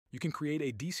You can create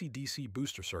a DC-DC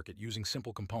booster circuit using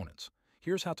simple components.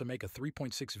 Here's how to make a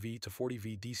 3.6V to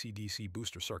 40V DC-DC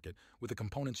booster circuit with the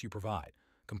components you provide.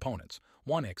 Components: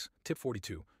 1X tip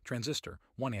 42 transistor,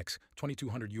 1X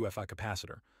 2200 UFI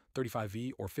capacitor,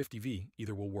 35V or 50V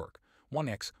either will work,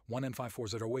 1X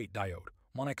 1N5408 diode,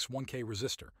 1X 1K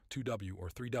resistor, 2W or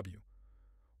 3W,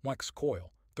 1X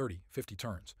coil, 30-50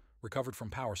 turns, recovered from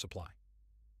power supply,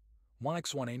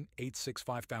 1X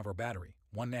 1N865 battery,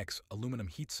 1X aluminum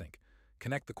heatsink.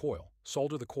 Connect the coil.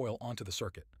 Solder the coil onto the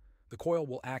circuit. The coil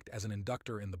will act as an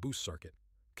inductor in the boost circuit.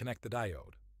 Connect the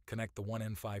diode. Connect the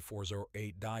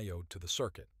 1N5408 diode to the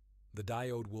circuit. The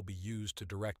diode will be used to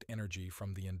direct energy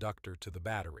from the inductor to the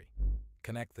battery.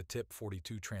 Connect the tip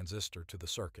 42 transistor to the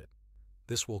circuit.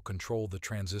 This will control the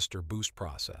transistor boost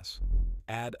process.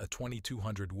 Add a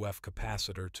 2200 UF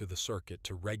capacitor to the circuit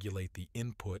to regulate the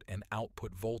input and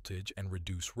output voltage and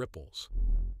reduce ripples.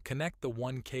 Connect the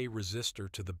 1K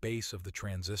resistor to the base of the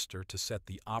transistor to set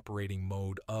the operating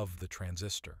mode of the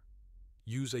transistor.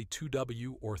 Use a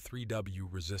 2W or 3W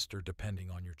resistor depending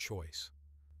on your choice.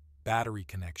 Battery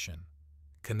connection.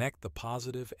 Connect the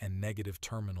positive and negative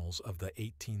terminals of the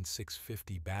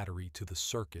 18650 battery to the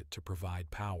circuit to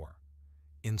provide power.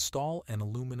 Install an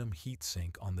aluminum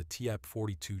heatsink on the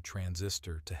TIP42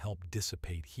 transistor to help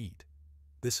dissipate heat.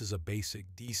 This is a basic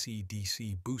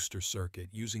DC-DC booster circuit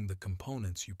using the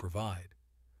components you provide.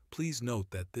 Please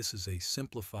note that this is a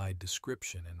simplified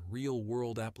description and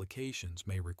real-world applications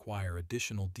may require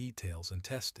additional details and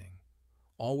testing.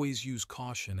 Always use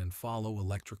caution and follow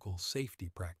electrical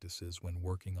safety practices when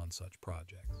working on such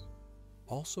projects.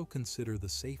 Also consider the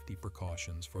safety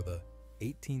precautions for the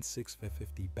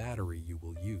 18650 battery you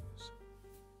will use.